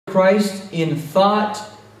Christ in thought,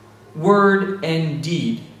 word, and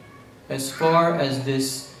deed, as far as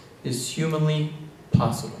this is humanly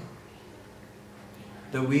possible.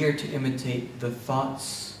 That we are to imitate the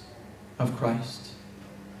thoughts of Christ.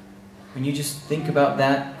 When you just think about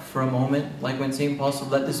that for a moment, like when St. Paul said,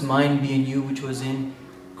 let this mind be in you which was in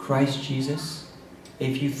Christ Jesus.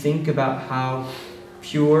 If you think about how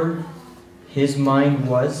pure his mind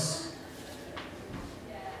was,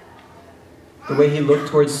 the way he looked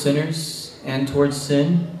towards sinners and towards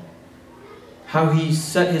sin, how he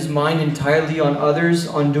set his mind entirely on others,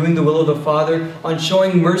 on doing the will of the Father, on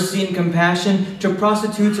showing mercy and compassion to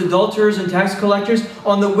prostitutes, adulterers, and tax collectors,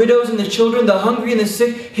 on the widows and the children, the hungry and the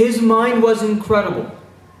sick. His mind was incredible.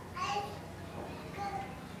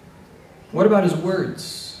 What about his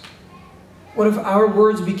words? What if our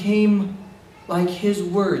words became like his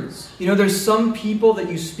words? You know, there's some people that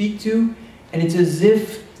you speak to, and it's as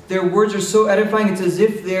if their words are so edifying, it's as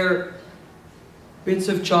if they're bits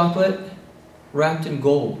of chocolate wrapped in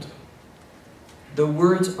gold. The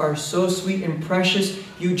words are so sweet and precious,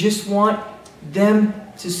 you just want them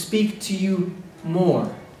to speak to you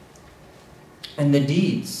more. And the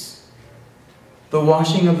deeds, the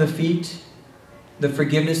washing of the feet, the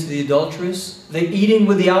forgiveness of the adulteress, the eating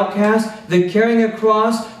with the outcast, the carrying a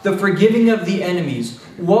cross, the forgiving of the enemies.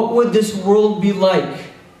 What would this world be like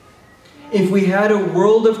if we had a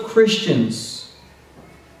world of Christians?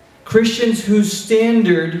 Christians whose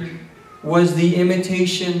standard was the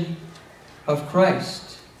imitation of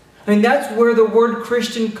Christ. I mean, that's where the word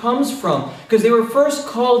Christian comes from, because they were first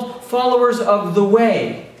called followers of the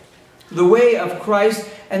way of Christ,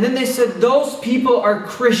 and then they said those people are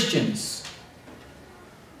Christians.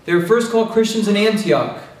 They were first called Christians in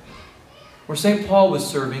Antioch, where St. Paul was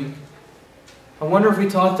serving. I wonder if he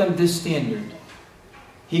taught them this standard.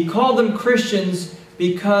 He called them Christians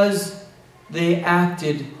because they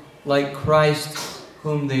acted like Christ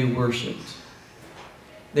whom they worshipped.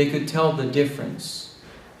 They could tell the difference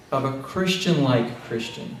of a Christian-like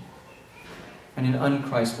Christian and an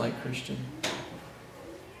un-Christ-like Christian.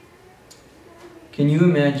 Can you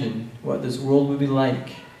imagine what this world would be like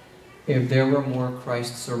if there were more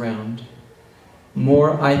Christs around?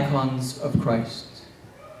 More icons of Christ.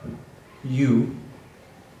 You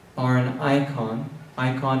are an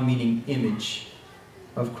icon meaning image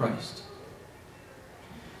of Christ.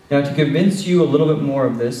 Now, to convince you a little bit more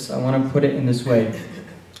of this, I want to put it in this way.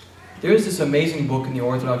 There is this amazing book in the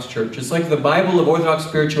Orthodox Church. It's like the Bible of Orthodox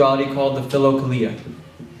spirituality, called the Philokalia.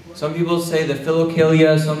 Some people say the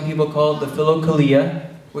Philokalia, some people call it the Philokalia.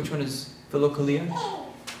 Which one is Philokalia?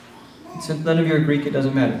 Since none of you are Greek, it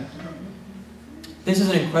doesn't matter. This is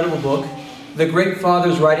an incredible book. The great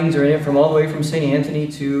fathers' writings are in it, from all the way from St. Anthony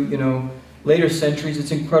to, later centuries.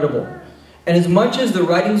 It's incredible. And as much as the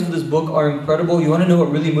writings of this book are incredible, you want to know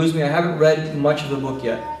what really moves me? I haven't read much of the book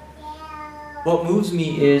yet. What moves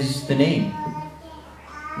me is the name.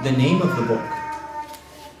 The name of the book.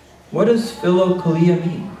 What does Philokalia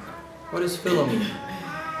mean? What does philo mean?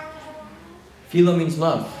 Philo means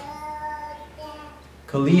love.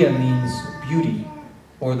 Kalia means beauty,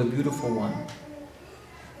 or the beautiful one.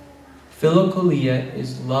 Philokalia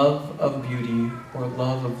is love of beauty, or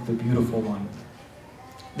love of the beautiful one.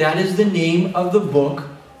 That is the name of the book,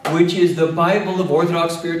 which is the Bible of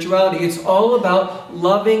Orthodox spirituality. It's all about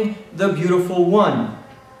loving the beautiful one.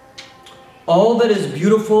 All that is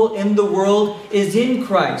beautiful in the world is in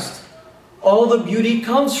Christ. All the beauty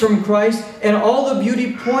comes from Christ, and all the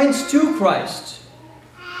beauty points to Christ.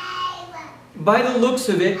 By the looks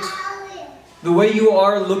of it, the way you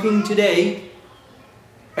are looking today,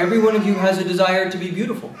 every one of you has a desire to be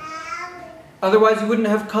beautiful. Otherwise, you wouldn't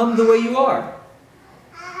have come the way you are.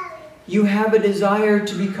 You have a desire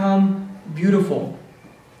to become beautiful.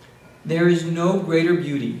 There is no greater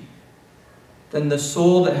beauty than the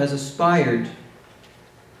soul that has aspired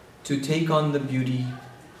to take on the beauty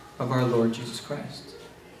of our Lord Jesus Christ.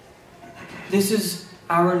 This is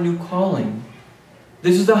our new calling.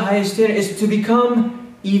 This is the highest standard, is to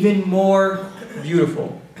become even more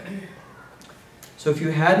beautiful. So if you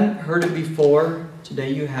hadn't heard it before,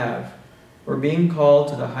 today you have. We're being called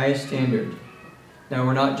to the highest standard. Now,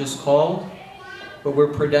 we're not just called, but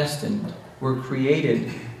we're predestined. We're created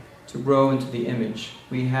to grow into the image.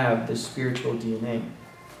 We have this spiritual DNA.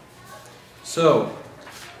 So,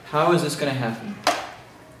 how is this going to happen?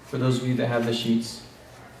 For those of you that have the sheets,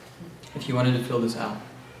 if you wanted to fill this out.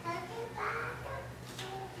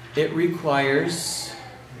 It requires,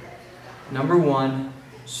 number one,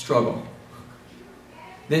 struggle.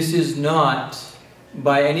 This is not,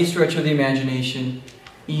 by any stretch of the imagination,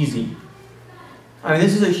 easy. I mean,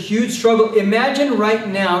 this is a huge struggle. Imagine right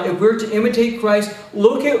now, if we're to imitate Christ,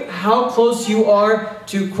 look at how close you are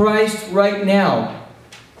to Christ right now.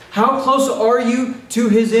 How close are you to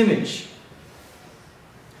His image?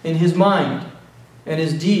 In His mind and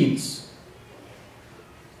His deeds?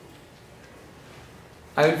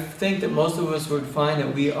 I would think that most of us would find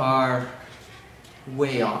that we are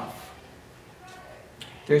way off.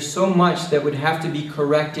 There's so much that would have to be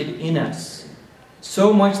corrected in us.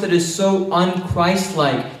 So much that is so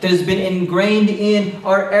un-Christ-like, that has been ingrained in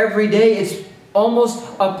our everyday. It's almost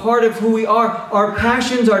a part of who we are. Our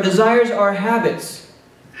passions, our desires, our habits.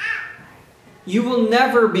 You will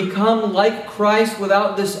never become like Christ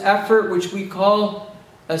without this effort which we call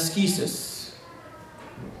ascesis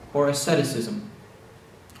or asceticism.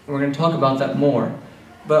 We're going to talk about that more.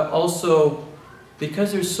 But also,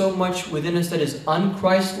 because there's so much within us that is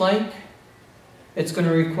un-Christ-like, it's going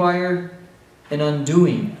to require an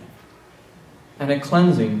undoing and a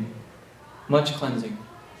cleansing, much cleansing.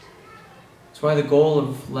 That's why the goal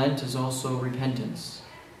of Lent is also repentance.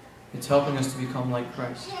 It's helping us to become like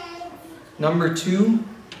Christ. Number 2,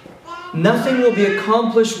 nothing will be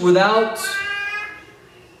accomplished without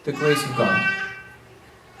the grace of God.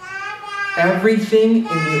 Everything in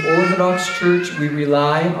the Orthodox Church, we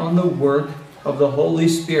rely on the work of the Holy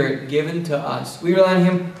Spirit given to us. We rely on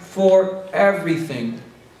Him for everything.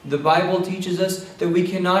 The Bible teaches us that we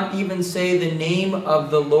cannot even say the name of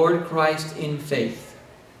the Lord Christ in faith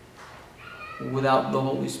without the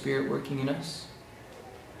Holy Spirit working in us.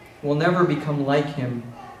 We'll never become like Him.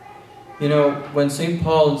 You know, when St.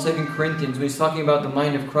 Paul in 2 Corinthians, when he's talking about the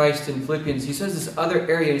mind of Christ in Philippians, he says this other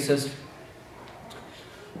area, he says,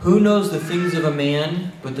 who knows the things of a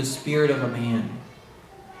man but the Spirit of a man?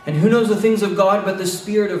 And who knows the things of God but the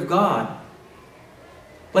Spirit of God?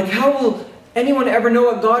 Like, how will anyone ever know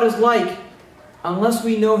what God is like unless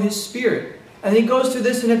we know His Spirit? And he goes through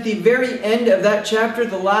this, and at the very end of that chapter,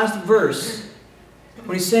 the last verse,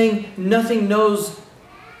 when he's saying nothing knows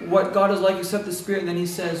what God is like except the Spirit, and then he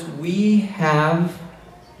says, we have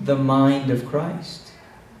the mind of Christ.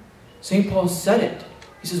 St. Paul said it.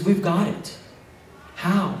 He says, we've got it.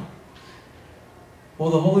 How? Well,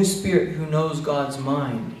 the Holy Spirit, who knows God's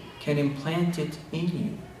mind, can implant it in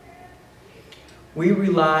you. We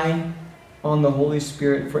rely on the Holy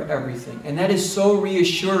Spirit for everything. And that is so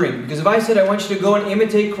reassuring. Because if I said I want you to go and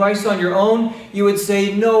imitate Christ on your own, you would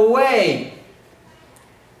say, no way.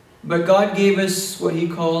 But God gave us what He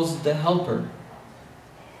calls the Helper.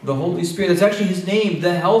 The Holy Spirit. That's actually His name,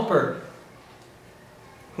 the Helper,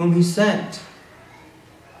 whom He sent.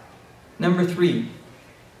 Number 3.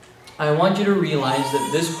 I want you to realize that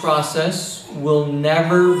this process will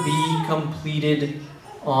never be completed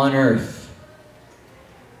on earth.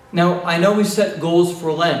 Now, I know we set goals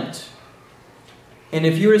for Lent. And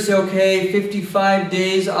if you were to say, okay, 55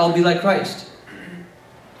 days, I'll be like Christ.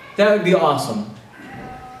 That would be awesome.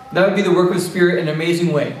 That would be the work of the Spirit in an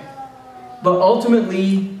amazing way. But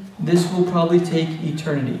ultimately, this will probably take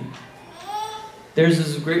eternity. There's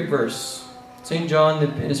this great verse. St. John,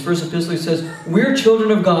 in his first epistle, he says, we're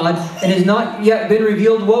children of God, and it has not yet been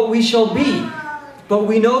revealed what we shall be. But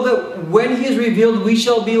we know that when He is revealed, we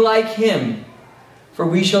shall be like Him. For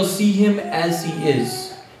we shall see Him as He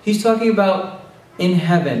is. He's talking about in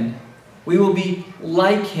heaven. We will be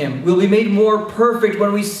like Him. We'll be made more perfect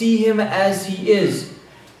when we see Him as He is.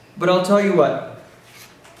 But I'll tell you what.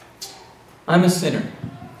 I'm a sinner.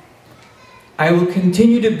 I will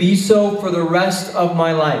continue to be so for the rest of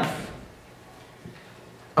my life.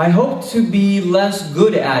 I hope to be less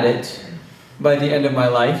good at it by the end of my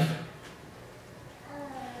life.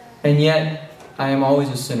 And yet, I am always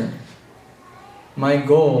a sinner. My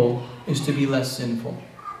goal is to be less sinful.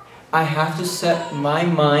 I have to set my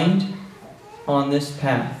mind on this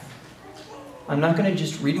path. I'm not going to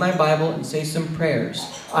just read my Bible and say some prayers.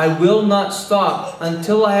 I will not stop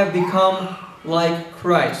until I have become like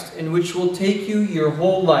Christ, and which will take you your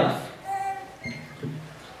whole life.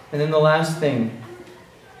 And then the last thing.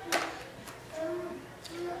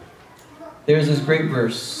 There's this great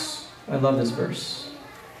verse. I love this verse.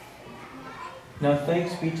 Now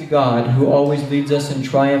thanks be to God, who always leads us in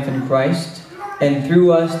triumph in Christ, and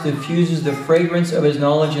through us diffuses the fragrance of His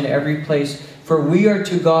knowledge in every place. For we are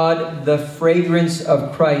to God the fragrance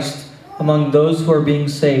of Christ among those who are being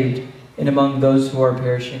saved and among those who are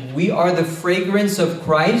perishing. We are the fragrance of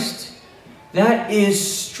Christ? That is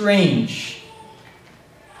strange.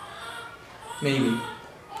 Maybe.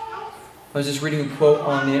 I was just reading a quote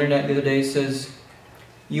on the internet the other day. It says,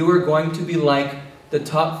 you are going to be like the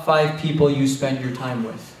top 5 people you spend your time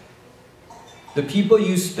with. The people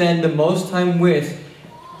you spend the most time with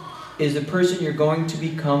is the person you're going to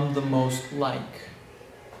become the most like.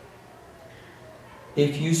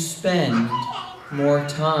 if you spend more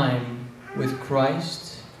time with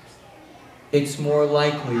Christ, it's more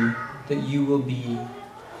likely that you will be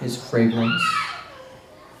His fragrance.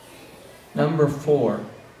 Number 4,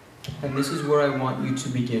 and this is where I want you to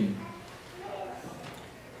begin.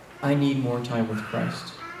 I need more time with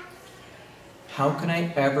Christ. How can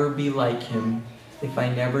I ever be like Him if I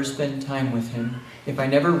never spend time with Him, if I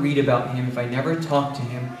never read about Him, if I never talk to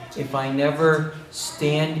Him, if I never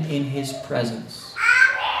stand in His presence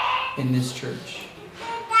in this church?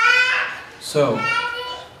 So,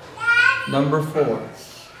 number 4,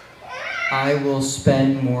 I will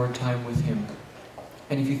spend more time with Him.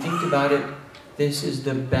 And if you think about it, this is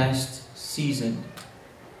the best season.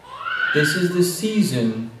 This is the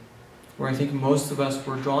season where I think most of us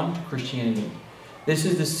were drawn to Christianity. This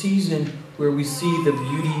is the season where we see the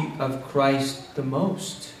beauty of Christ the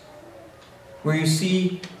most. Where you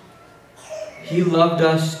see He loved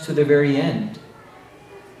us to the very end.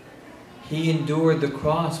 He endured the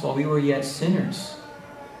cross while we were yet sinners.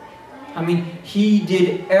 I mean, He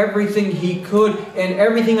did everything He could, and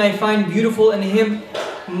everything I find beautiful in Him,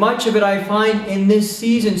 much of it I find in this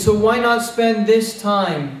season. So why not spend this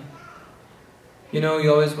time? You know,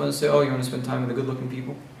 you always want to say, oh, you want to spend time with the good-looking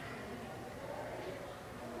people?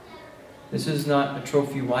 This is not a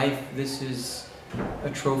trophy wife. This is a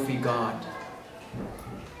trophy God.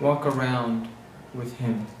 Walk around with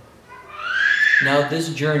Him. Now,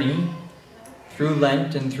 this journey through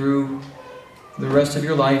Lent and through the rest of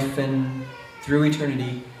your life and through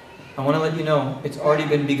eternity, I want to let you know it's already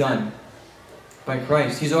been begun by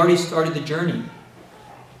Christ. He's already started the journey.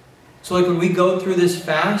 So like when we go through this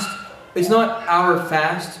fast, it's not our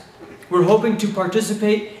fast. We're hoping to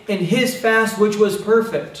participate in His fast, which was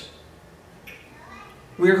perfect.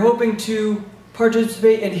 We're hoping to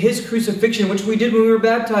participate in His crucifixion, which we did when we were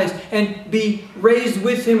baptized, and be raised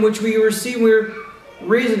with Him, which we received. We were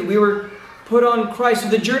risen. We were put on Christ. So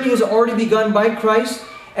the journey has already begun by Christ,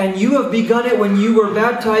 and you have begun it when you were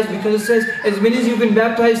baptized, because it says, as many as you've been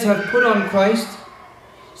baptized have put on Christ.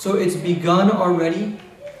 So it's begun already.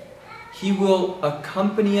 He will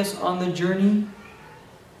accompany us on the journey.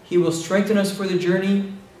 He will strengthen us for the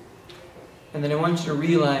journey. And then I want you to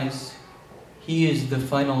realize He is the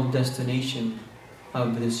final destination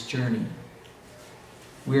of this journey.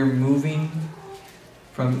 We're moving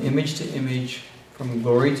from image to image, from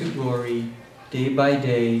glory to glory, day by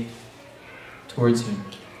day, towards Him.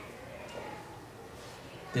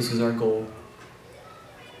 This is our goal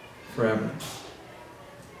forever.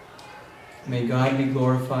 May God be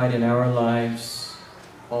glorified in our lives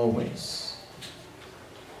always.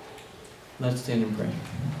 Let's stand and pray.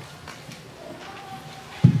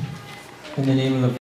 In the name of the